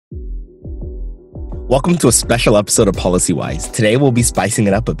Welcome to a special episode of PolicyWise. Today we'll be spicing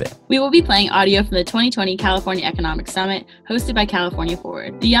it up a bit. We will be playing audio from the 2020 California Economic Summit hosted by California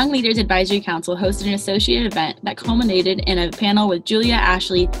Forward. The Young Leaders Advisory Council hosted an associated event that culminated in a panel with Julia,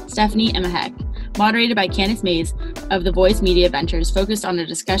 Ashley, Stephanie, and Mehek, moderated by Candace Mays of the Voice Media Ventures, focused on a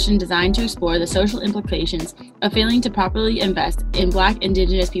discussion designed to explore the social implications of failing to properly invest in Black,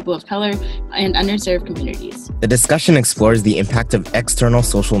 Indigenous people of color, and underserved communities. The discussion explores the impact of external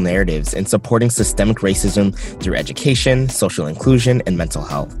social narratives in supporting systemic racism through education, social inclusion, and mental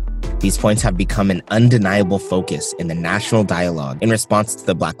health. These points have become an undeniable focus in the national dialogue in response to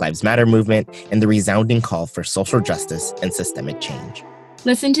the Black Lives Matter movement and the resounding call for social justice and systemic change.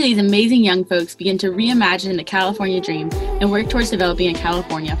 Listen to these amazing young folks begin to reimagine the California dream and work towards developing a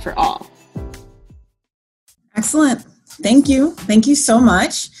California for all. Excellent. Thank you. Thank you so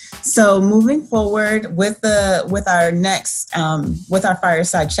much. So moving forward with our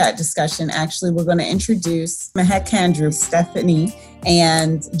fireside chat discussion, actually, we're going to introduce Mehek Kandrew, Stephanie,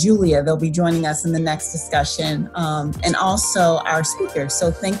 and Julia. They'll be joining us in the next discussion, and also our speakers.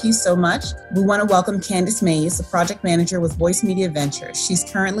 So thank you so much. We want to welcome Candace Mays, a project manager with Voice Media Ventures. She's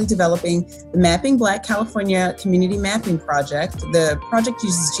currently developing the Mapping Black California Community Mapping Project. The project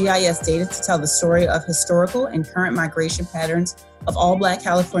uses GIS data to tell the story of historical and current migration patterns of all Black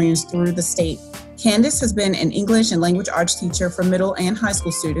Californians through the state. Candace has been an English and language arts teacher for middle and high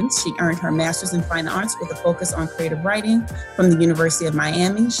school students. She earned her master's in fine arts with a focus on creative writing from the University of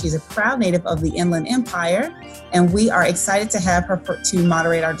Miami. She's a proud native of the Inland Empire, and we are excited to have her to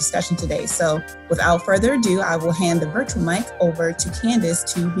moderate our discussion today. So without further ado, I will hand the virtual mic over to Candace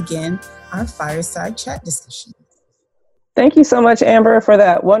to begin our fireside chat discussion. Thank you so much, Amber, for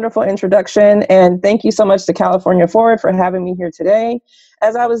that wonderful introduction. And thank you so much to California Forward for having me here today.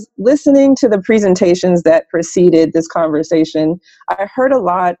 As I was listening to the presentations that preceded this conversation, I heard a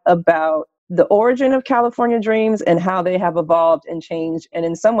lot about the origin of California dreams and how they have evolved and changed and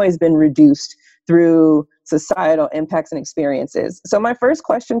in some ways been reduced through societal impacts and experiences. So my first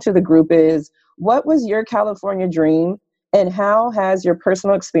question to the group is, what was your California dream and how has your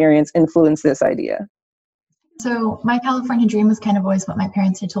personal experience influenced this idea? So my California dream was kind of always what my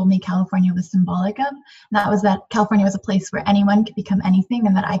parents had told me California was symbolic of. And that was that California was a place where anyone could become anything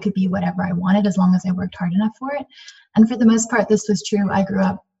and that I could be whatever I wanted as long as I worked hard enough for it. And for the most part, this was true. I grew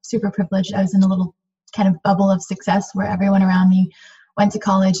up super privileged. I was in a little kind of bubble of success where everyone around me went to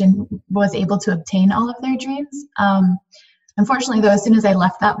college and was able to obtain all of their dreams. Unfortunately, though, as soon as I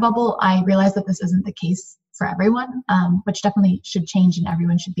left that bubble, I realized that this isn't the case for everyone, which definitely should change, and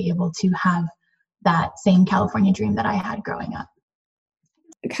everyone should be able to have that same California dream that I had growing up.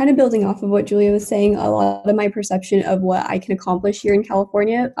 Kind of building off of what Julia was saying, a lot of my perception of what I can accomplish here in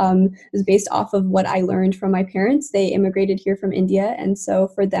California is based off of what I learned from my parents. They immigrated here from India, and so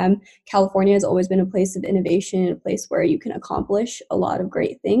for them, California has always been a place of innovation, a place where you can accomplish a lot of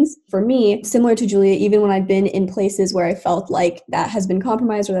great things. For me, similar to Julia, even when I've been in places where I felt like that has been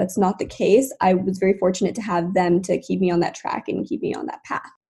compromised or that's not the case, I was very fortunate to have them to keep me on that track and keep me on that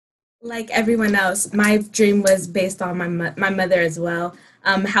path. Like everyone else, my dream was based on my mother as well.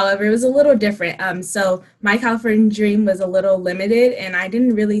 However, it was a little different. So my California dream was a little limited, and I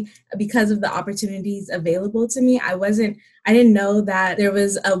didn't really, because of the opportunities available to me, I didn't know that there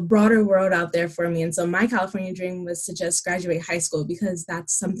was a broader world out there for me. And so my California dream was to just graduate high school, because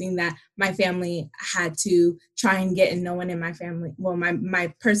that's something that my family had to try and get, and no one in my family, well,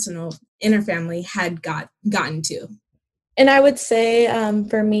 my personal inner family had gotten to. And I would say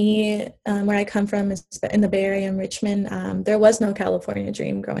for me, where I come from is in the Bay Area in Richmond, there was no California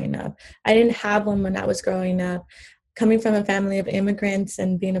dream growing up. I didn't have one when I was growing up. Coming from a family of immigrants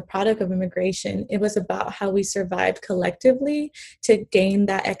and being a product of immigration, it was about how we survived collectively to gain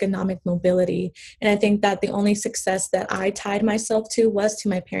that economic mobility. And I think that the only success that I tied myself to was to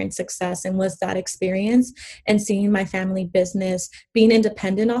my parents' success, and was that experience and seeing my family business, being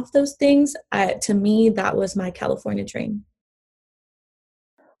independent off those things. To me, that was my California dream.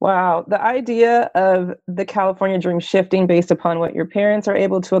 Wow. The idea of the California dream shifting based upon what your parents are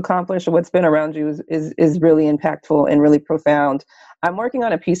able to accomplish or what's been around you is really impactful and really profound. I'm working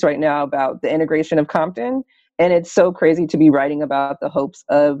on a piece right now about the integration of Compton, and it's so crazy to be writing about the hopes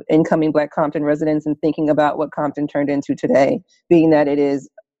of incoming Black Compton residents and thinking about what Compton turned into today, being that it is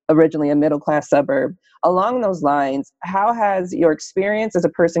originally a middle-class suburb. Along those lines, how has your experience as a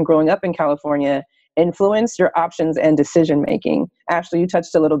person growing up in California influence your options and decision making? Ashley, you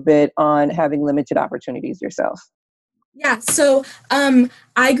touched a little bit on having limited opportunities yourself. Yeah, so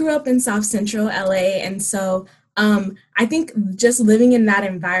I grew up in South Central LA, and so I think just living in that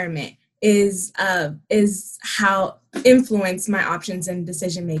environment is how influenced my options and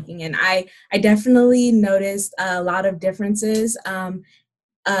decision making. And I definitely noticed a lot of differences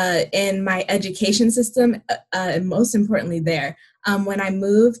in my education system, and most importantly there, when I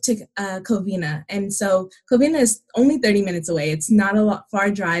moved to Covina. And so Covina is only 30 minutes away. It's not a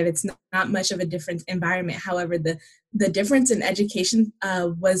far drive. It's not much of a different environment. However, the difference in education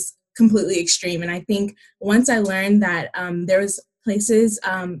was completely extreme. And I think once I learned that there was places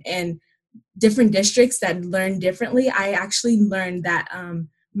and different districts that learn differently, I actually learned that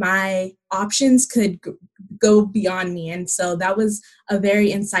my options could go beyond me. And so that was a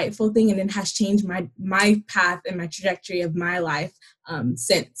very insightful thing, and it has changed my path and my trajectory of my life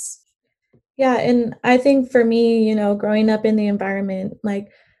since. Yeah, and I think for me, growing up in the environment,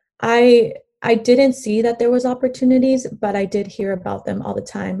 like I didn't see that there was opportunities, but I did hear about them all the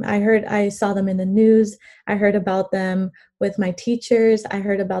time. I saw them in the news. I heard about them with my teachers. I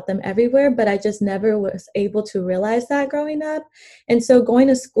heard about them everywhere, but I just never was able to realize that growing up. And so going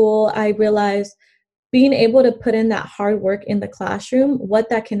to school, I realized being able to put in that hard work in the classroom, what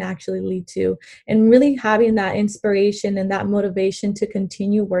that can actually lead to, and really having that inspiration and that motivation to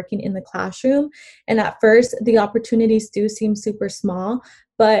continue working in the classroom. And at first, the opportunities do seem super small,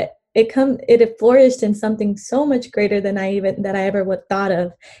 but it flourished in something so much greater than I ever would thought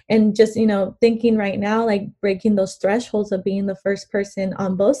of. And just, thinking right now, like breaking those thresholds of being the first person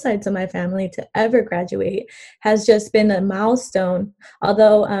on both sides of my family to ever graduate has just been a milestone.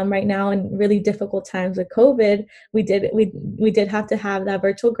 Although right now in really difficult times with COVID, we did have to have that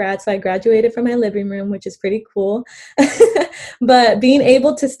virtual grad. So I graduated from my living room, which is pretty cool. But being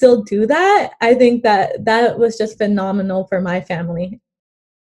able to still do that, I think that was just phenomenal for my family.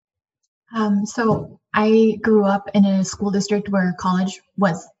 So I grew up in a school district where college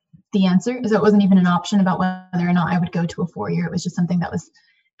was the answer. So it wasn't even an option about whether or not I would go to a 4-year. It was just something that was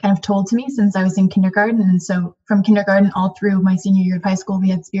kind of told to me since I was in kindergarten. And so from kindergarten all through my senior year of high school, we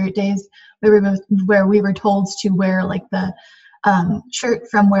had spirit days where we were told to wear like the shirt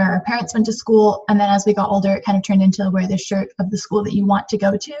from where our parents went to school. And then as we got older, it kind of turned into wear the shirt of the school that you want to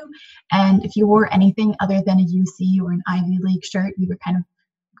go to. And if you wore anything other than a UC or an Ivy League shirt, you were kind of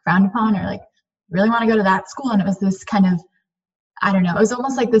frowned upon, or like, really want to go to that school. And it was this kind of, I don't know, it was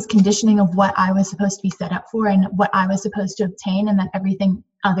almost like this conditioning of what I was supposed to be set up for and what I was supposed to obtain, and that everything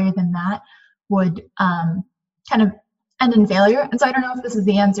other than that would kind of end in failure. And so I don't know if this is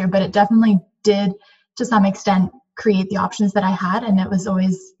the answer, but it definitely did to some extent create the options that I had. And it was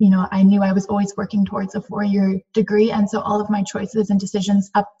always, I knew I was always working towards a 4-year degree. And so all of my choices and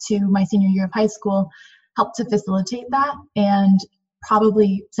decisions up to my senior year of high school helped to facilitate that and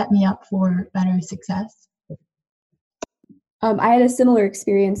probably set me up for better success. I had a similar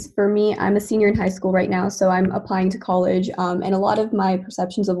experience. For me, I'm a senior in high school right now, so I'm applying to college, and a lot of my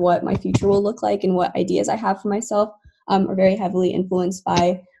perceptions of what my future will look like and what ideas I have for myself are very heavily influenced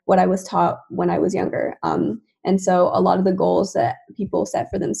by what I was taught when I was younger. And so a lot of the goals that people set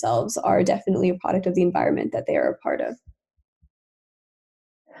for themselves are definitely a product of the environment that they are a part of.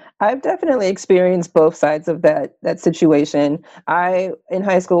 I've definitely experienced both sides of that situation. I, in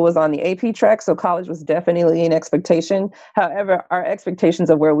high school, was on the AP track, so college was definitely an expectation. However, our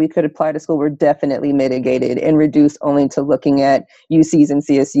expectations of where we could apply to school were definitely mitigated and reduced only to looking at UCs and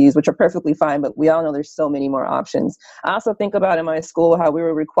CSUs, which are perfectly fine, but we all know there's so many more options. I also think about in my school how we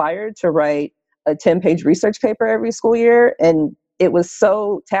were required to write a 10-page research paper every school year, and it was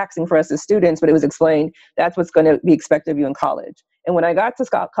so taxing for us as students, but it was explained that's what's going to be expected of you in college. And when I got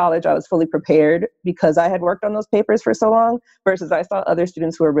to college, I was fully prepared because I had worked on those papers for so long, versus I saw other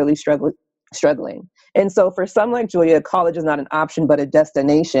students who were really struggling. And so for some like Julia, college is not an option, but a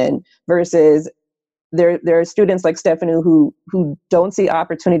destination, versus there are students like Stephanie who don't see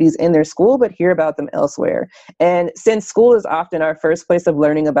opportunities in their school, but hear about them elsewhere. And since school is often our first place of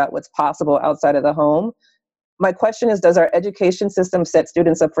learning about what's possible outside of the home, my question is, does our education system set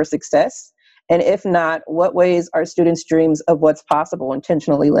students up for success? And if not, what ways are students' dreams of what's possible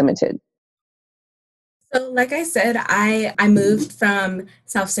intentionally limited? So like I said, I moved from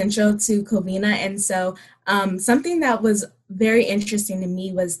South Central to Covina. And so something that was very interesting to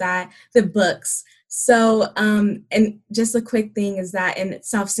me was that the books. So, and just a quick thing is that in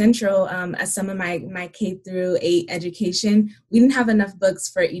South Central, as some of my K through 8 education, we didn't have enough books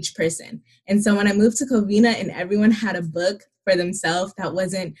for each person. And so when I moved to Covina and everyone had a book for themselves that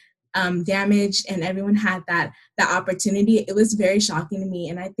wasn't damaged and everyone had that opportunity, it was very shocking to me.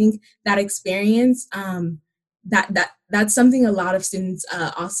 And I think that experience, that's something a lot of students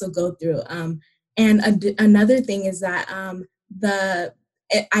also go through. And another thing is that I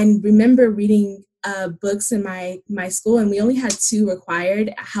remember reading books in my school, and we only had 2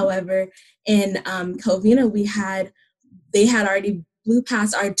 required. However, in Covina, they had already blew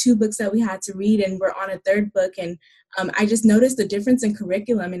past our 2 books that we had to read, and we're on a 3rd book. And I just noticed the difference in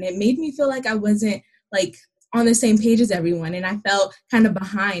curriculum, and it made me feel like I wasn't like on the same page as everyone, and I felt kind of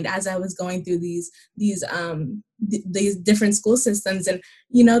behind as I was going through these different school systems. And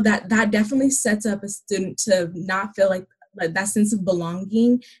that definitely sets up a student to not feel like that sense of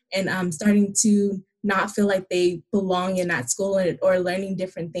belonging, and starting to not feel like they belong in that school or learning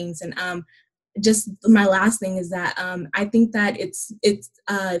different things. And just my last thing is that I think that it's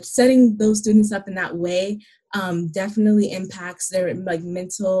setting those students up in that way definitely impacts their like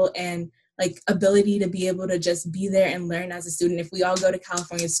mental and like ability to be able to just be there and learn as a student. If we all go to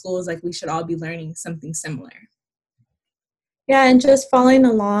California schools, like we should all be learning something similar. Yeah, and just following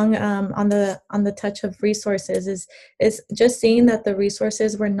along on the touch of resources is just seeing that the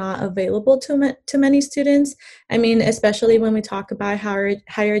resources were not available to many students. I mean, especially when we talk about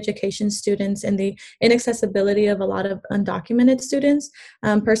higher education students and the inaccessibility of a lot of undocumented students.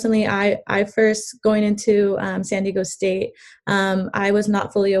 Personally, I first going into San Diego State, I was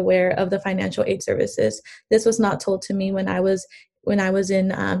not fully aware of the financial aid services. This was not told to me when I was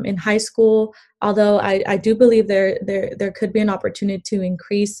in high school. Although I do believe there could be an opportunity to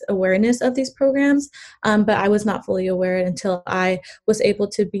increase awareness of these programs, but I was not fully aware until I was able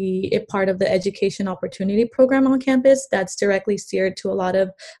to be a part of the Education Opportunity Program on campus that's directly steered to a lot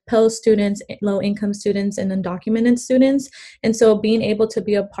of Pell students, low-income students, and undocumented students. And so being able to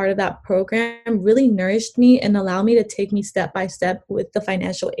be a part of that program really nourished me and allowed me to take me step by step with the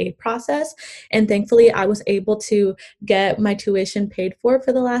financial aid process. And thankfully, I was able to get my tuition paid for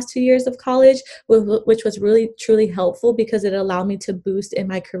the last 2 years of college, which was really, truly helpful because it allowed me to boost in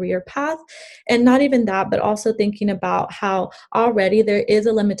my career path. And not even that, but also thinking about how already there is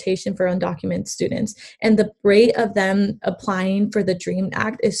a limitation for undocumented students. And the rate of them applying for the DREAM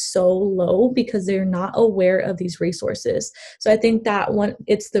Act is so low because they're not aware of these resources. So I think that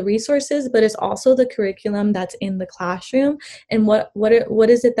it's the resources, but it's also the curriculum that's in the classroom. And what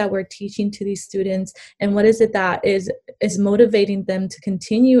is it that we're teaching to these students? And what is it that is motivating them to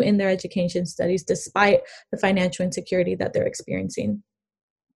continue in their education studies despite the financial insecurity that they're experiencing?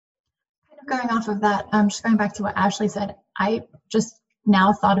 Going off of that, just going back to what Ashley said, I just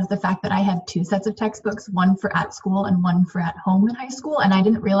now thought of the fact that I had 2 sets of textbooks, one for at school and one for at home in high school, and I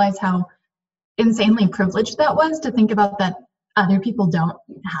didn't realize how insanely privileged that was to think about that other people don't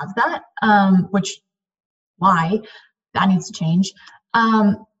have that, why that needs to change.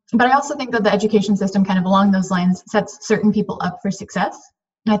 But I also think that the education system kind of along those lines sets certain people up for success.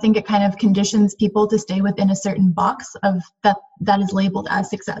 And I think it kind of conditions people to stay within a certain box of that is labeled as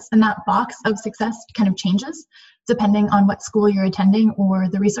success. And that box of success kind of changes depending on what school you're attending or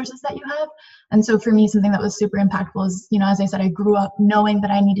the resources that you have. And so for me, something that was super impactful is, as I said, I grew up knowing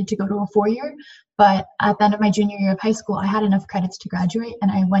that I needed to go to a 4-year, but at the end of my junior year of high school, I had enough credits to graduate.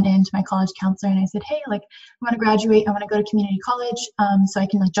 And I went into my college counselor and I said, hey, I want to graduate. I want to go to community college so I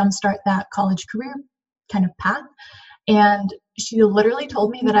can jumpstart that college career kind of path. And she literally told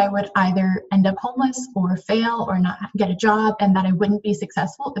me that I would either end up homeless or fail or not get a job, and that I wouldn't be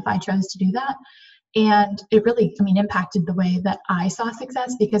successful if I chose to do that. And it really, impacted the way that I saw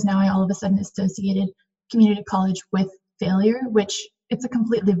success, because now I all of a sudden associated community college with failure, which it's a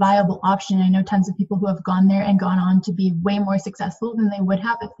completely viable option. I know tons of people who have gone there and gone on to be way more successful than they would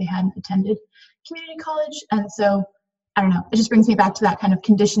have if they hadn't attended community college. And so, I don't know, it just brings me back to that kind of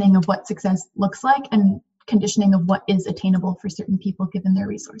conditioning of what success looks like and conditioning of what is attainable for certain people given their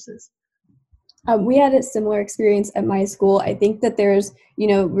resources. We had a similar experience at my school. I think that there's,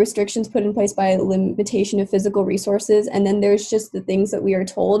 restrictions put in place by limitation of physical resources. And then there's just the things that we are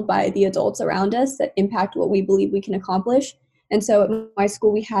told by the adults around us that impact what we believe we can accomplish. And so at my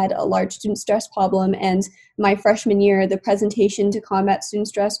school, we had a large student stress problem. And my freshman year, the presentation to combat student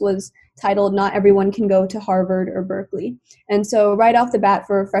stress was titled, "Not Everyone Can Go to Harvard or Berkeley." And so right off the bat,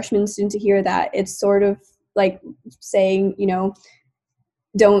 for a freshman student to hear that, it's sort of like saying,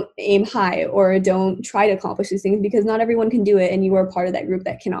 don't aim high or don't try to accomplish these things, because not everyone can do it and you are part of that group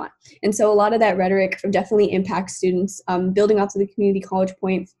that cannot. And so a lot of that rhetoric definitely impacts students. Building off to the community college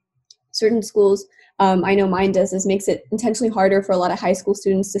point, certain schools, I know mine does this, makes it intentionally harder for a lot of high school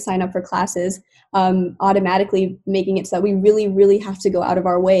students to sign up for classes, automatically making it so that we really, really have to go out of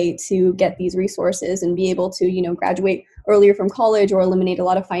our way to get these resources and be able to, graduate earlier from college or eliminate a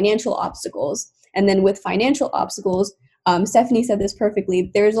lot of financial obstacles. And then with financial obstacles, Stephanie said this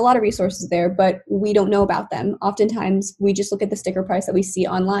perfectly, there's a lot of resources there, but we don't know about them. Oftentimes, we just look at the sticker price that we see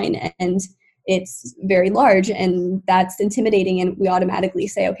online and it's very large, and that's intimidating, and we automatically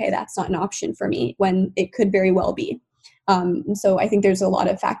say, okay, that's not an option for me, when it could very well be. And so I think there's a lot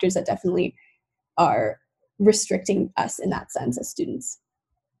of factors that definitely are restricting us in that sense as students.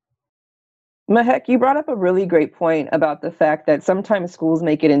 Mehek, you brought up a really great point about the fact that sometimes schools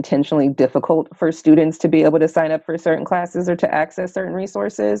make it intentionally difficult for students to be able to sign up for certain classes or to access certain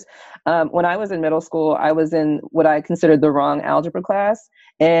resources. When I was in middle school, I was in what I considered the wrong algebra class.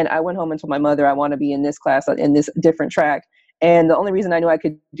 And I went home and told my mother, I want to be in this class, in this different track. And the only reason I knew I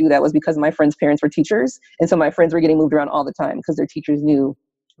could do that was because my friends' parents were teachers. And so my friends were getting moved around all the time because their teachers knew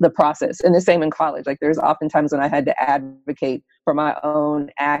the process. And the same in college. Like there's often times when I had to advocate for my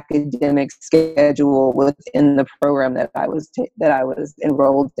own academic schedule within the program that I was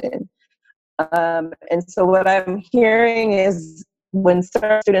enrolled in. And so what I'm hearing is when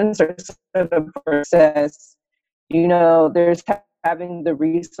students are sort of process, there's having the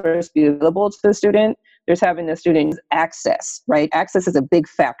resource be available to the student, there's having the students access, right? Access is a big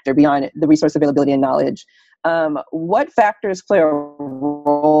factor beyond the resource availability and knowledge. What factors play a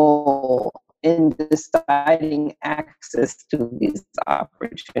role in deciding access to these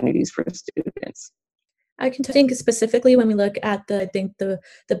opportunities for students? I can think specifically when we look at I think the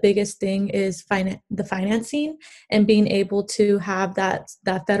biggest thing is the financing and being able to have that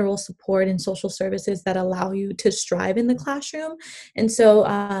federal support and social services that allow you to strive in the classroom. And so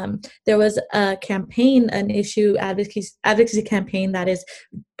there was a campaign, an issue advocacy campaign that is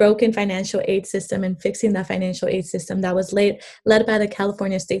broken financial aid system and fixing the financial aid system that was led by the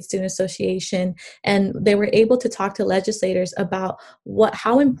California State Student Association. And they were able to talk to legislators about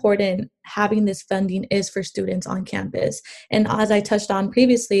how important having this funding is for students on campus. And as I touched on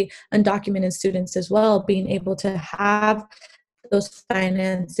previously, undocumented students as well, being able to have those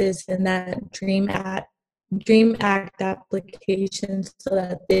finances and that DREAM Act applications so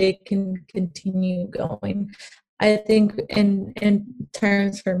that they can continue going. I think in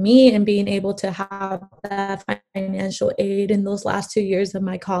terms for me and being able to have that financial aid in those last 2 years of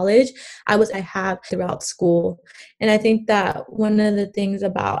my college, I have throughout school. And I think that one of the things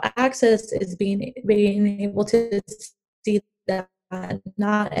about access is being able to see that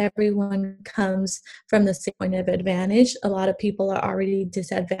not everyone comes from the same point of advantage. A lot of people are already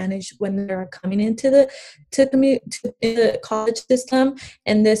disadvantaged when they're coming into the college system,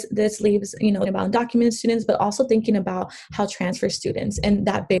 and this leaves about undocumented students, but also thinking about how transfer students and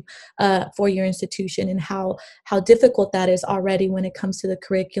that big four-year institution and how difficult that is already when it comes to the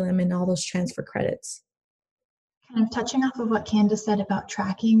curriculum and all those transfer credits. Kind of touching off of what Candace said about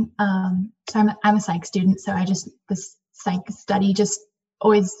tracking. So I'm a psych student, so this psych study just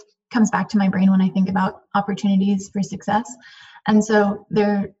always comes back to my brain when I think about opportunities for success. And so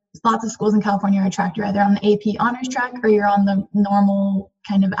there's lots of schools in California are tracked. You're either on the AP honors track or you're on the normal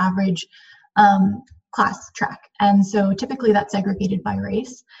kind of average class track. And so typically that's segregated by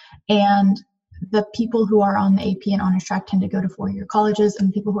race. And the people who are on the AP and honors track tend to go to four-year colleges,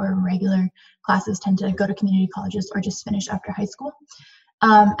 and people who are in regular classes tend to go to community colleges or just finish after high school.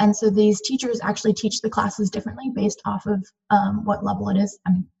 And so these teachers actually teach the classes differently based off of what level it is.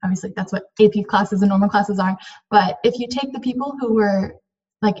 I mean, obviously that's what AP classes and normal classes are. But if you take the people who were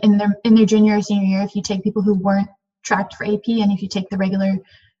like in their junior or senior year, if you take people who weren't tracked for AP, and if you take the regular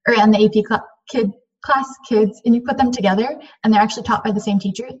or on the AP class kids and you put them together and they're actually taught by the same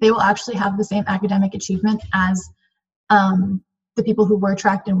teacher, they will actually have the same academic achievement as the people who were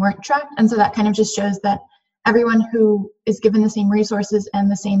tracked and weren't tracked. And so that kind of just shows that everyone who is given the same resources and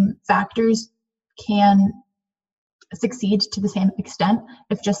the same factors can succeed to the same extent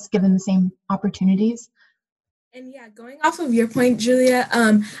if just given the same opportunities. And yeah, going off of your point, Julia,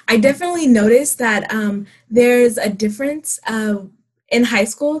 I definitely noticed that there's a difference in high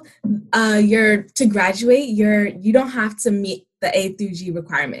school. To graduate, you don't have to meet the A through G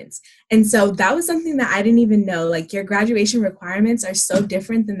requirements. And so that was something that I didn't even know. Like, your graduation requirements are so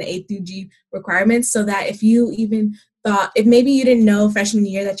different than the A through G requirements, so that if you even thought, if maybe you didn't know freshman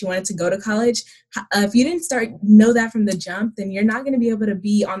year that you wanted to go to college, if you didn't know that from the jump, then you're not going to be able to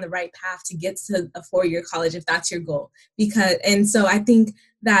be on the right path to get to a four-year college if that's your goal. And so I think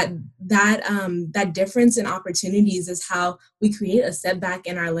that difference in opportunities is how we create a setback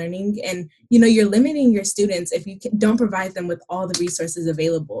in our learning. And, you're limiting your students if you don't provide them with all the resources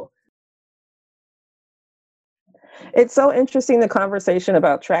available. It's so interesting, the conversation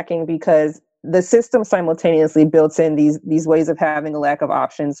about tracking, because the system simultaneously builds in these ways of having a lack of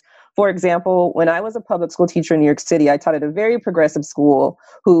options. For example, when I was a public school teacher in New York City, I taught at a very progressive school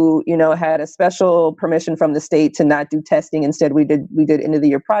who, had a special permission from the state to not do testing. Instead, we did end of the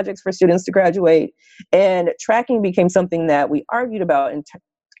year projects for students to graduate. And tracking became something that we argued about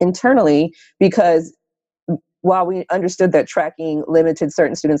internally, because while we understood that tracking limited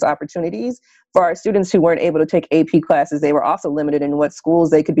certain students' opportunities, for our students who weren't able to take AP classes, they were also limited in what schools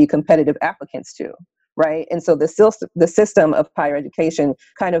they could be competitive applicants to, right? And so the system of higher education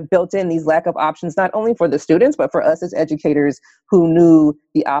kind of built in these lack of options, not only for the students, but for us as educators who knew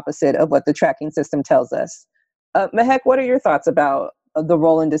the opposite of what the tracking system tells us. Mehek, what are your thoughts about the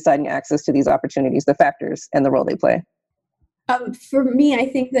role in deciding access to these opportunities, the factors and the role they play? For me, I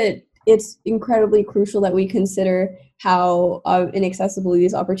think that it's incredibly crucial that we consider how inaccessible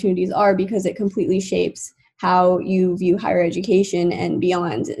these opportunities are, because it completely shapes how you view higher education and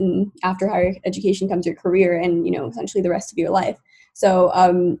beyond. And after higher education comes your career and, essentially the rest of your life. So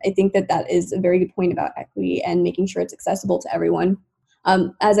I think that is a very good point about equity and making sure it's accessible to everyone.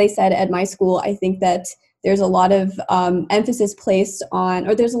 As I said, at my school, I think that there's a lot of emphasis placed on,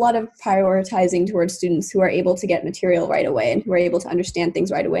 or there's a lot of prioritizing towards students who are able to get material right away and who are able to understand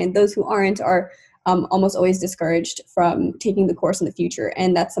things right away. And those who aren't are almost always discouraged from taking the course in the future.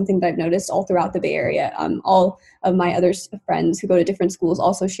 And that's something that I've noticed all throughout the Bay Area. All of my other friends who go to different schools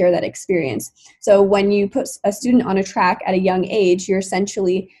also share that experience. So when you put a student on a track at a young age, you're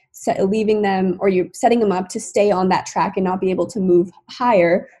essentially leaving them, or you're setting them up to stay on that track and not be able to move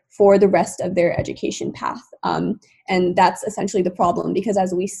higher for the rest of their education path. And that's essentially the problem, because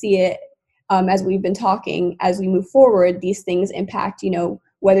as we see it, as we've been talking, as we move forward, these things impact,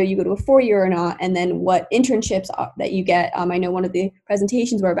 whether you go to a 4-year or not, and then what internships that you get. I know one of the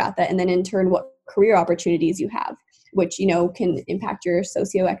presentations were about that, and then in turn, what career opportunities you have, which, can impact your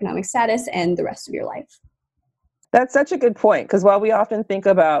socioeconomic status and the rest of your life. That's such a good point, because while we often think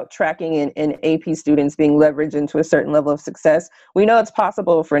about tracking in AP students being leveraged into a certain level of success, we know it's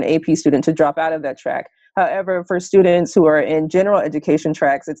possible for an AP student to drop out of that track. However, for students who are in general education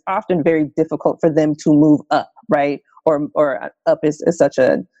tracks, it's often very difficult for them to move up, right? Or up is such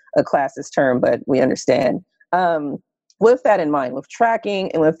a classist term, but we understand. With that in mind, with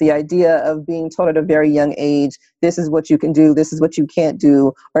tracking and with the idea of being told at a very young age, this is what you can do, this is what you can't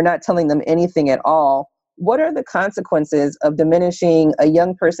do, or not telling them anything at all, what are the consequences of diminishing a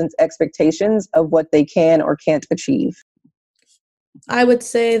young person's expectations of what they can or can't achieve? I would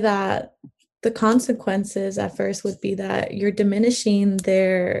say that the consequences at first would be that you're diminishing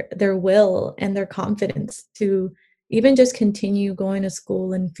their will and their confidence to even just continue going to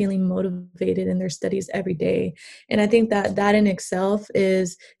school and feeling motivated in their studies every day. And I think that in itself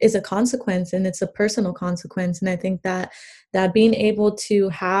is a consequence, and it's a personal consequence. And I think that being able to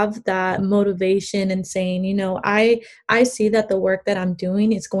have that motivation and saying, I see that the work that I'm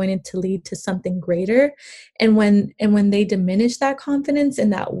doing is going to lead to something greater. And when they diminish that confidence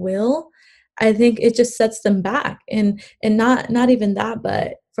and that will, I think it just sets them back. And not even that,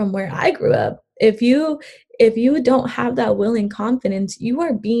 but from where I grew up, if you don't have that will and confidence, you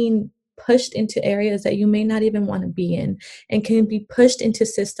are being pushed into areas that you may not even want to be in, and can be pushed into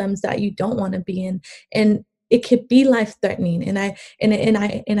systems that you don't want to be in. And it could be life-threatening. And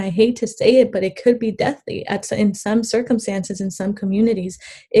I hate to say it, but it could be deathly in some circumstances, in some communities.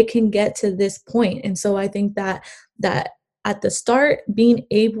 It can get to this point. And so I think that at the start, being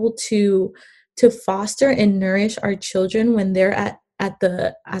able to foster and nourish our children when they're at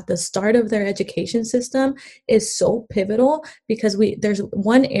the start of their education system is so pivotal, because there's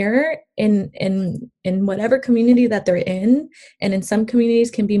one error in whatever community that they're in, and in some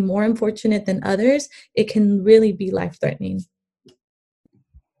communities can be more unfortunate than others. It can really be life-threatening.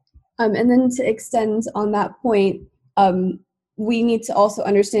 And then to extend on that point, we need to also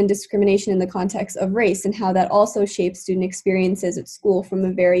understand discrimination in the context of race and how that also shapes student experiences at school from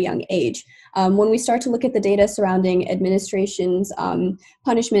a very young age. When we start to look at the data surrounding administration's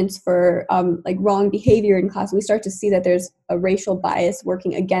punishments for wrong behavior in class, we start to see that there's a racial bias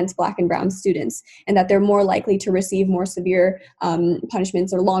working against Black and Brown students, and that they're more likely to receive more severe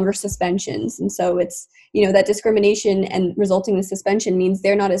punishments or longer suspensions. And so it's, that discrimination and resulting in suspension means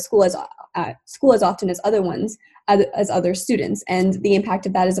they're not at school as often as other students. And the impact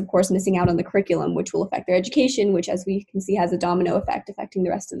of that is, of course, missing out on the curriculum, which will affect their education, which, as we can see, has a domino effect affecting the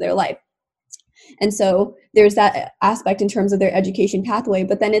rest of their life. And so there's that aspect in terms of their education pathway,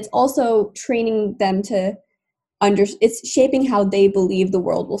 but then it's also training them to it's shaping how they believe the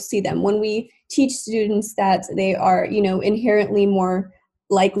world will see them. When we teach students that they are, inherently more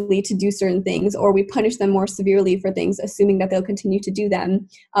likely to do certain things, or we punish them more severely for things, assuming that they'll continue to do them.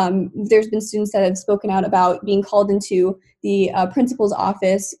 There's been students that have spoken out about being called into the principal's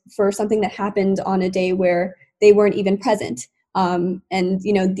office for something that happened on a day where they weren't even present. And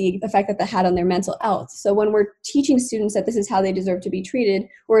the effect that had on their mental health. So when we're teaching students that this is how they deserve to be treated,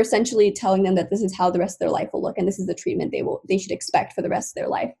 we're essentially telling them that this is how the rest of their life will look, and this is the treatment they should expect for the rest of their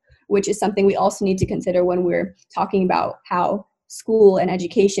life. which is something we also need to consider when we're talking about how school and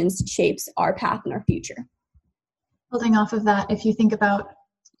education shapes our path and our future. Building off of that, if you think about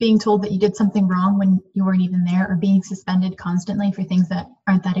being told that you did something wrong when you weren't even there, or being suspended constantly for things that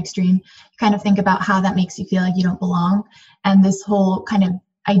aren't that extreme, you kind of think about how that makes you feel like you don't belong. And this whole kind of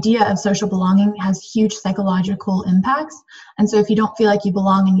idea of social belonging has huge psychological impacts. And so if you don't feel like you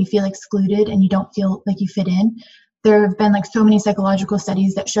belong and you feel excluded and you don't feel like you fit in, there have been like so many psychological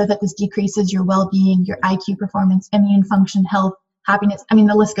studies that show that this decreases your well-being, your IQ performance, immune function, health, happiness. I mean,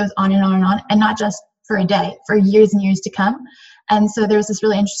 the list goes on and on and on, and not just for a day, for years and years to come. And so there's this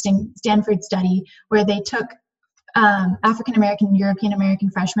really interesting Stanford study where they took African-American, European-American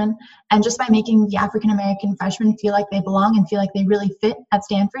freshmen, and just by making the African-American freshmen feel like they belong and feel like they really fit at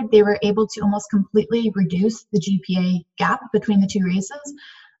Stanford, they were able to almost completely reduce the GPA gap between the two races.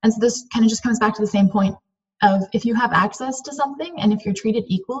 And so this kind of just comes back to the same point of, if you have access to something and if you're treated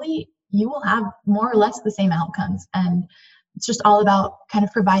equally, you will have more or less the same outcomes. And it's just all about kind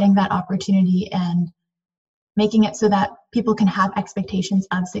of providing that opportunity and making it so that people can have expectations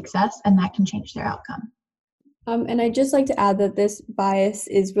of success, and that can change their outcome. And I'd just like to add that this bias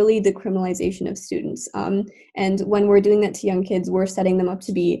is really the criminalization of students. And when we're doing that to young kids, we're setting them up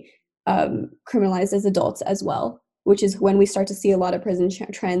to be criminalized as adults as well, which is when we start to see a lot of prison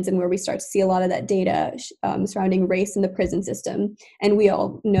trends and where we start to see a lot of that data surrounding race in the prison system. And we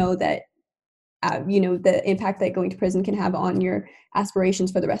all know that the impact that going to prison can have on your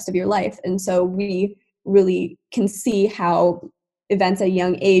aspirations for the rest of your life. And so we really can see how events at a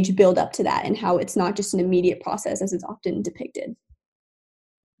young age build up to that, and how it's not just an immediate process as it's often depicted.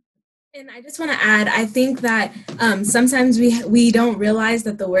 And I just want to add, I think that sometimes we don't realize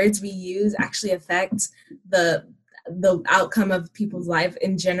that the words we use actually affect the outcome of people's life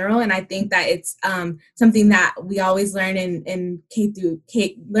in general. And I think that it's something that we always learn in K through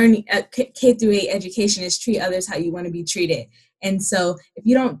 8 education is treat others how you want to be treated. And so if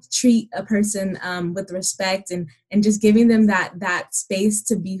you don't treat a person with respect and just giving them that space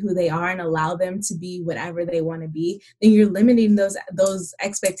to be who they are and allow them to be whatever they want to be, then you're limiting those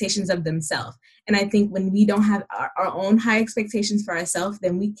expectations of themselves. And I think when we don't have our own high expectations for ourselves,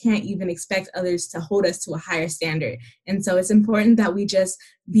 then we can't even expect others to hold us to a higher standard. And so it's important that we just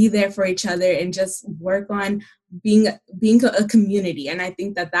be there for each other and just work on being a community. And I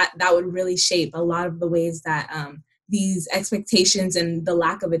think that would really shape a lot of the ways that these expectations and the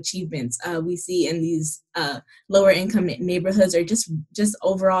lack of achievements we see in these lower income neighborhoods, or just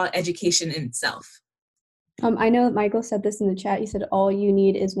overall education in itself. I know that Michael said this in the chat. He said, all you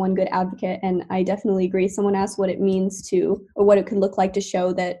need is one good advocate. And I definitely agree. Someone asked what it means to, or what it could look like to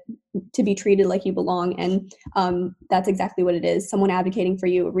show that, to be treated like you belong. And that's exactly what it is. Someone advocating for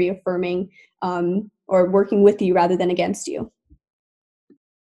you, reaffirming, or working with you rather than against you.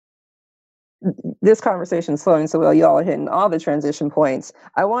 This conversation is flowing so well. Y'all are hitting all the transition points.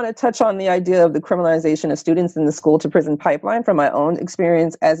 I want to touch on the idea of the criminalization of students in the school to prison pipeline from my own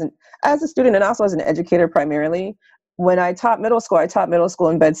experience as a student and also as an educator primarily. When I taught middle school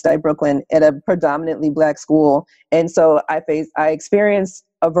in Bed-Stuy, Brooklyn, at a predominantly Black school. And so I experienced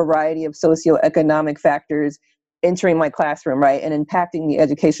a variety of socioeconomic factors entering my classroom, right, and impacting the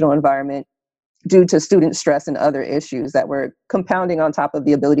educational environment due to student stress and other issues that were compounding on top of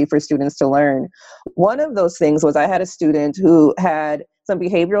the ability for students to learn. One of those things was I had a student who had some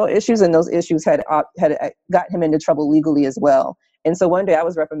behavioral issues, and those issues had got him into trouble legally as well. And so one day I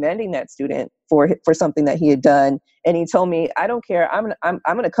was reprimanding that student for something that he had done, and he told me, "I don't care. I'm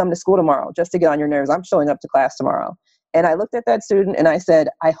going to come to school tomorrow just to get on your nerves. I'm showing up to class tomorrow." And I looked at that student and I said,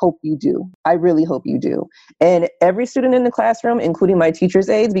 "I hope you do. I really hope you do." And every student in the classroom, including my teacher's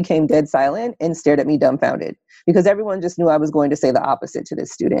aides, became dead silent and stared at me dumbfounded, because everyone just knew I was going to say the opposite to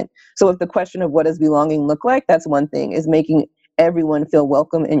this student. So if the question of what does belonging look like, that's one thing, is making everyone feel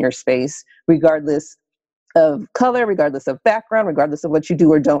welcome in your space, regardless of color, regardless of background, regardless of what you do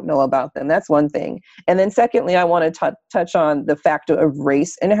or don't know about them. That's one thing. And then secondly, I want to touch on the factor of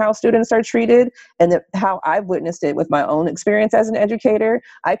race and how students are treated, and how I've witnessed it with my own experience as an educator.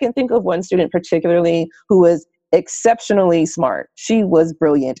 I can think of one student particularly who was exceptionally smart. She was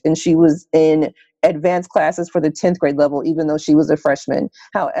brilliant, and she was in advanced classes for the 10th grade level, even though she was a freshman.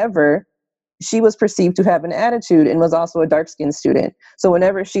 However, she was perceived to have an attitude and was also a dark-skinned student. So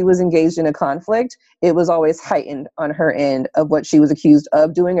whenever she was engaged in a conflict, it was always heightened on her end of what she was accused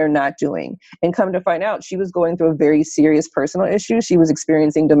of doing or not doing. And come to find out, she was going through a very serious personal issue. She was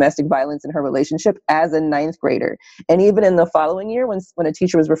experiencing domestic violence in her relationship as a 9th grader. And even in the following year, when a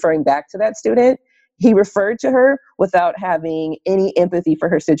teacher was referring back to that student, he referred to her without having any empathy for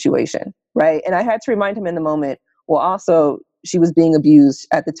her situation, right? And I had to remind him in the moment, well, also, she was being abused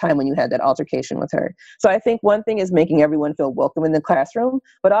at the time when you had that altercation with her. So I think one thing is making everyone feel welcome in the classroom,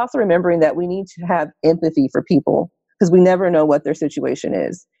 but also remembering that we need to have empathy for people because we never know what their situation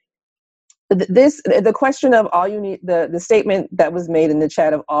is. The question of all you need, the statement that was made in the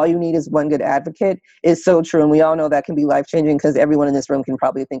chat of all you need is one good advocate is so true. And we all know that can be life-changing because everyone in this room can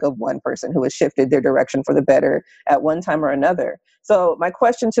probably think of one person who has shifted their direction for the better at one time or another. So my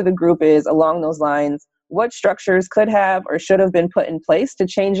question to the group is along those lines, what structures could have or should have been put in place to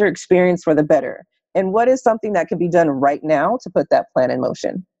change your experience for the better? And what is something that could be done right now to put that plan in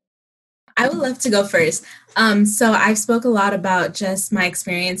motion? I would love to go first. So I spoke a lot about just my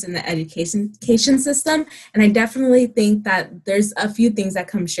experience in the education system, and I definitely think that there's a few things that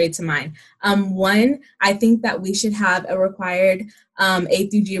come straight to mind. One, I think that we should have a required A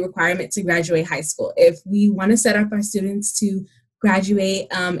through G requirement to graduate high school. If we want to set up our students to graduate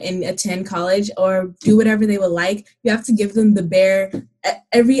and attend college or do whatever they would like, you have to give them the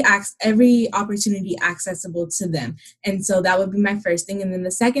every opportunity accessible to them. And so that would be my first thing. And then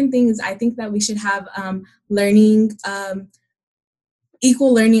the second thing is I think that we should have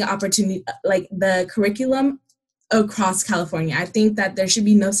equal learning opportunity, like the curriculum across California. I think that there should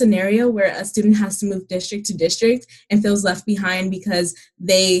be no scenario where a student has to move district to district and feels left behind because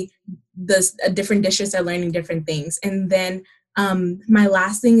different districts are learning different things. And then my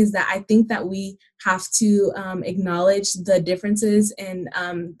last thing is that I think that we have to acknowledge the differences in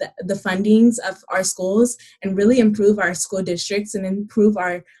the fundings of our schools and really improve our school districts and improve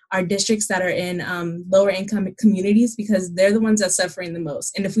our districts that are in lower income communities because they're the ones that are suffering the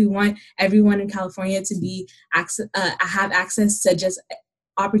most. And if we want everyone in California to have access to just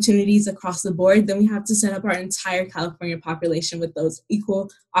opportunities across the board, then we have to set up our entire California population with those equal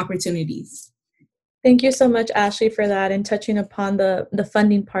opportunities. Thank you so much, Ashley, for that and touching upon the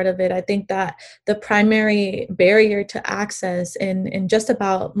funding part of it. I think that the primary barrier to access in just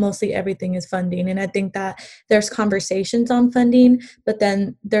about mostly everything is funding. And I think that there's conversations on funding, but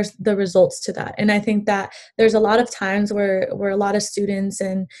then there's the results to that. And I think that there's a lot of times where a lot of students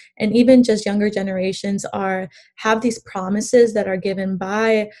and even just younger generations have these promises that are given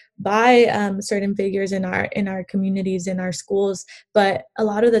by certain figures in our communities, in our schools, but a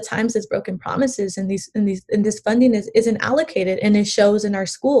lot of the times it's broken promises, and this funding isn't allocated, and it shows in our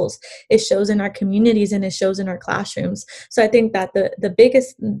schools, it shows in our communities, and it shows in our classrooms. So I think that the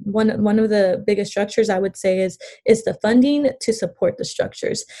biggest one of the biggest structures I would say is the funding to support the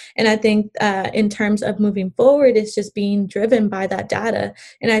structures. And I think in terms of moving forward, it's just being driven by that data.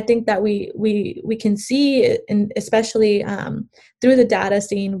 And I think that we can see, and especially through the data,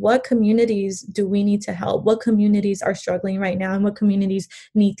 seeing what communities do we need to help, what communities are struggling right now, and what communities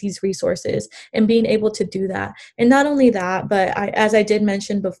need these resources, and being able to do that. And not only that, but as I did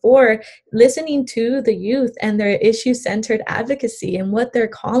mention before, listening to the youth and their issue-centered advocacy and what they're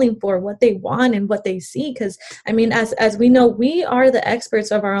calling for, what they want, and what they see. Because, I mean, as we know, we are the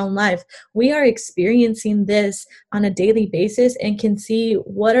experts of our own life. We are experiencing this on a daily basis and can see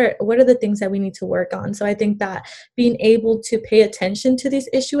what are the things that we need to work on. So I think that being able to pay attention to these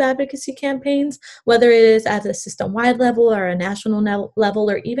issue advocacy campaigns, whether it is at a system-wide level or a national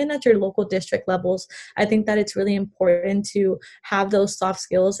level, or even at your local district levels, I think that it's really important to have those soft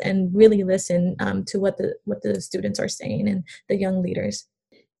skills and really listen to what the students are saying and the young leaders.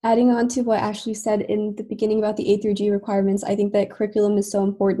 Adding on to what Ashley said in the beginning about the A through G requirements, I think that curriculum is so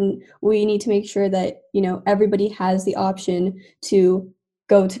important. We need to make sure that, everybody has the option to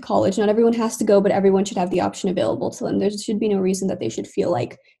go to college. Not everyone has to go, but everyone should have the option available to them. There should be no reason that they should feel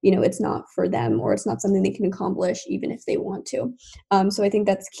like, it's not for them, or it's not something they can accomplish even if they want to. So I think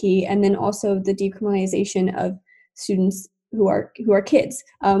that's key. And then also the decriminalization of students who are kids.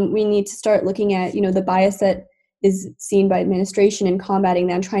 We need to start looking at, the bias that is seen by administration and combating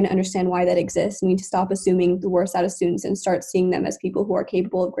that and trying to understand why that exists. We need to stop assuming the worst out of students and start seeing them as people who are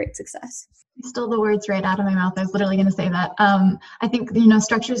capable of great success. You stole the words right out of my mouth. I was literally going to say that. I think,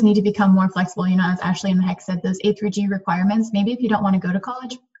 structures need to become more flexible. As Ashley and Mehek said, those A through G requirements, maybe if you don't want to go to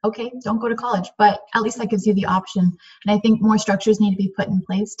college, okay, don't go to college, but at least that gives you the option. And I think more structures need to be put in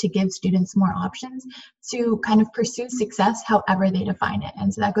place to give students more options to kind of pursue success however they define it.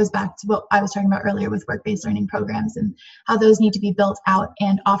 And so that goes back to what I was talking about earlier with work-based learning programs and how those need to be built out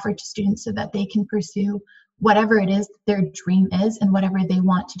and offered to students so that they can pursue whatever it is their dream is and whatever they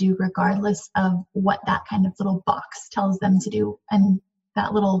want to do, regardless of what that kind of little box tells them to do. And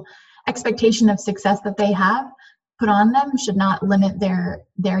that little expectation of success that they have put on them should not limit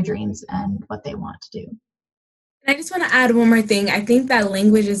their dreams and what they want to do. I just want to add one more thing. I think that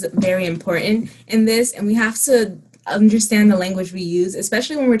language is very important in this, and we have to understand the language we use,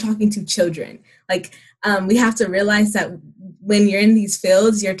 especially when we're talking to children. We have to realize that when you're in these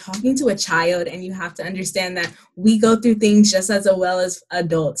fields, you're talking to a child, and you have to understand that we go through things just as well as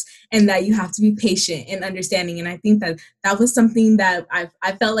adults, and that you have to be patient and understanding. And I think that was something that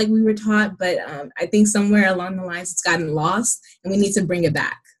I felt like we were taught, but I think somewhere along the lines it's gotten lost, and we need to bring it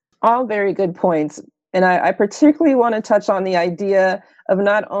back. All very good points. And I particularly want to touch on the idea of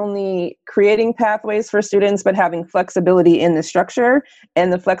not only creating pathways for students, but having flexibility in the structure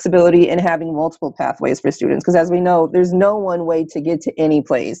and the flexibility in having multiple pathways for students. Because as we know, there's no one way to get to any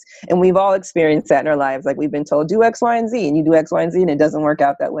place. And we've all experienced that in our lives. Like we've been told, do X, Y, and Z, and you do X, Y, and Z, and it doesn't work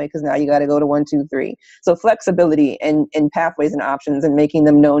out that way because now you got to go to 1, 2, 3. So flexibility and pathways and options and making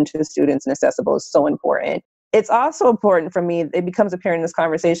them known to students and accessible is so important. It's also important for me, it becomes apparent in this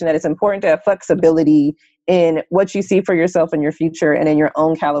conversation that it's important to have flexibility in what you see for yourself in your future and in your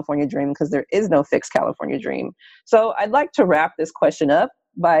own California dream, because there is no fixed California dream. So I'd like to wrap this question up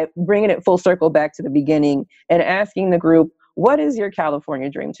by bringing it full circle back to the beginning and asking the group, what is your California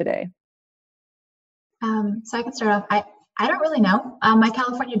dream today? So I can start off. I don't really know. My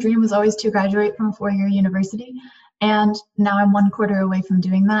California dream was always to graduate from a 4-year university. And now I'm 1 quarter away from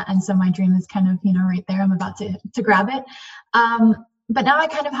doing that. And so my dream is kind of, right there. I'm about to grab it. But now I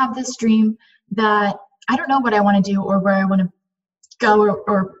kind of have this dream that I don't know what I want to do or where I want to go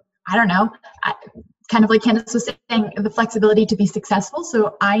or I don't know. Kind of like Candace was saying, the flexibility to be successful.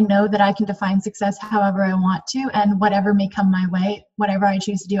 So I know that I can define success however I want to, and whatever may come my way, whatever I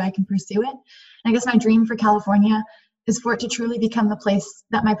choose to do, I can pursue it. And I guess my dream for California is for it to truly become the place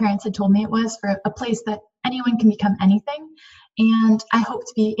that my parents had told me it was, for a place that anyone can become anything. And I hope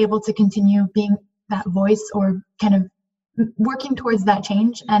to be able to continue being that voice or kind of working towards that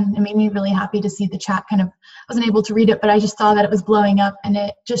change. And it made me really happy to see the chat I wasn't able to read it, but I just saw that it was blowing up, and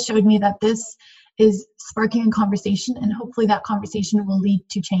it just showed me that this is sparking a conversation, and hopefully that conversation will lead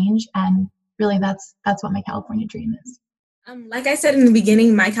to change. And really that's what my California dream is. Like I said in the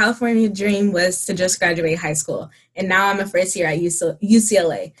beginning, my California dream was to just graduate high school. And now I'm a first year at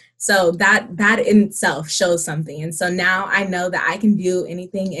UCLA. So that in itself shows something. And so now I know that I can do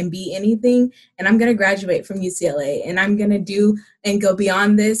anything and be anything. And I'm going to graduate from UCLA. And I'm going to do and go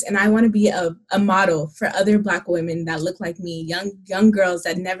beyond this. And I want to be a model for other Black women that look like me, young girls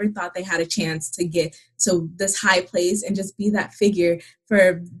that never thought they had a chance to get to this high place, and just be that figure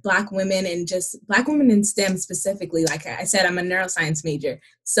for Black women, and just Black women in STEM specifically. Like I said, I'm a neuroscience major.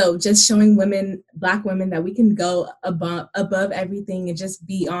 So just showing Black women that we can go above everything and just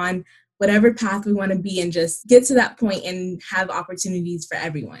be on whatever path we want to be, and just get to that point and have opportunities for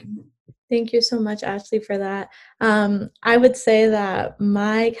everyone. Thank you so much, Ashley, for that. I would say that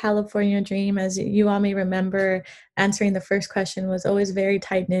my California dream, as you all may remember answering the first question, was always very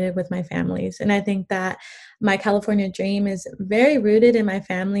tight-knitted with my families. And I think that my California dream is very rooted in my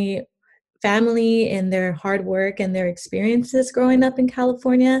family and their hard work and their experiences growing up in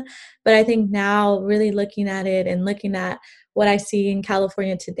California. But I think now, really looking at it and looking at what I see in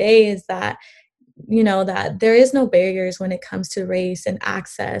California today, is that that there is no barriers when it comes to race and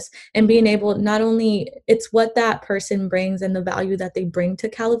access, and being able, not only it's what that person brings and the value that they bring to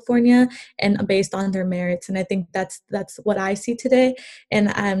California, and based on their merits. And I think that's what I see today.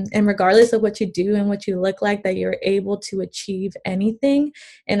 And regardless of what you do and what you look like, that you're able to achieve anything.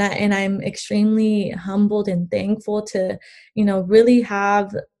 And I'm extremely humbled and thankful to, really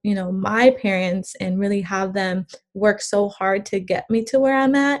have my parents and really have them work so hard to get me to where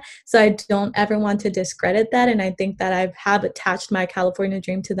I'm at. So I don't ever want to discredit that. And I think that I have attached my California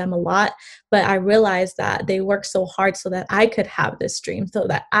dream to them a lot, but I realized that they work so hard so that I could have this dream, so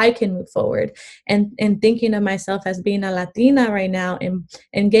that I can move forward. And thinking of myself as being a Latina right now,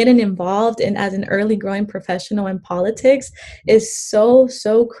 and getting involved as an early growing professional in politics is so,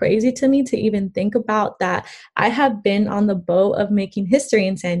 so crazy to me to even think about that. I have been on the boat of making history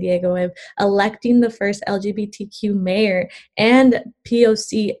in San Diego, of electing the first LGBTQ mayor and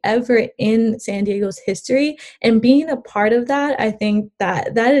POC ever in San Diego's history. And being a part of that, I think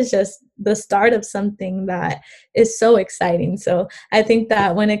that is just the start of something that is so exciting. So I think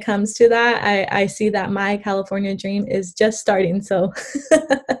that when it comes to that, I see that my California dream is just starting. So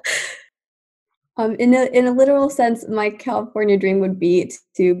in a literal sense, my California dream would be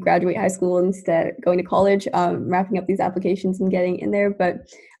to graduate high school instead going to college, wrapping up these applications and getting in there. But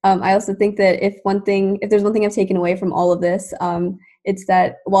I also think that if there's one thing I've taken away from all of this, it's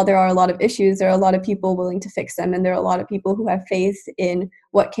that while there are a lot of issues, there are a lot of people willing to fix them, and there are a lot of people who have faith in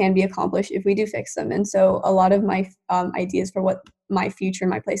what can be accomplished if we do fix them. And so a lot of my ideas for what my future,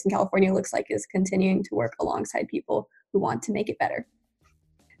 my place in California looks like, is continuing to work alongside people who want to make it better.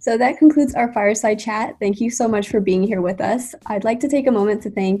 So that concludes our fireside chat. Thank you so much for being here with us. I'd like to take a moment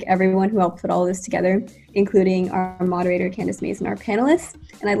to thank everyone who helped put all this together, including our moderator, Candace Mays, and our panelists.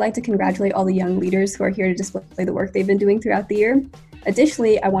 And I'd like to congratulate all the young leaders who are here to display the work they've been doing throughout the year.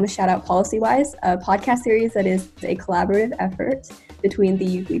 Additionally, I want to shout out PolicyWise, a podcast series that is a collaborative effort between the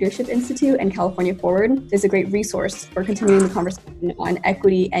Youth Leadership Institute and California Forward. It's a great resource for continuing the conversation on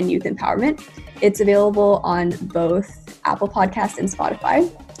equity and youth empowerment. It's available on both Apple Podcasts and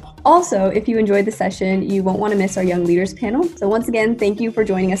Spotify. Also, if you enjoyed the session, you won't want to miss our Young Leaders panel. So once again, thank you for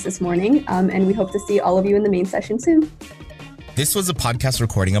joining us this morning, and we hope to see all of you in the main session soon. This was a podcast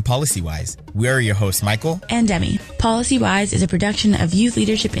recording of PolicyWise. We are your hosts, Michael and Demi. PolicyWise is a production of Youth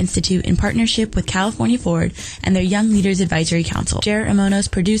Leadership Institute in partnership with California Forward and their Young Leaders Advisory Council. Jared Ramonos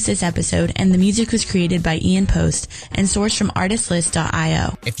produced this episode, and the music was created by Ian Post and sourced from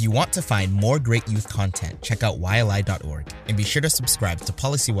artistlist.io. If you want to find more great youth content, check out YLI.org and be sure to subscribe to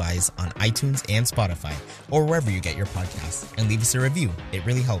PolicyWise on iTunes and Spotify or wherever you get your podcasts, and leave us a review. It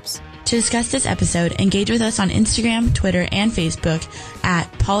really helps. To discuss this episode, engage with us on Instagram, Twitter, and Facebook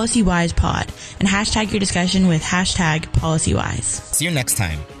at PolicyWisePod and hashtag your discussion with hashtag PolicyWise. See you next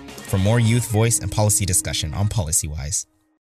time for more youth voice and policy discussion on PolicyWise.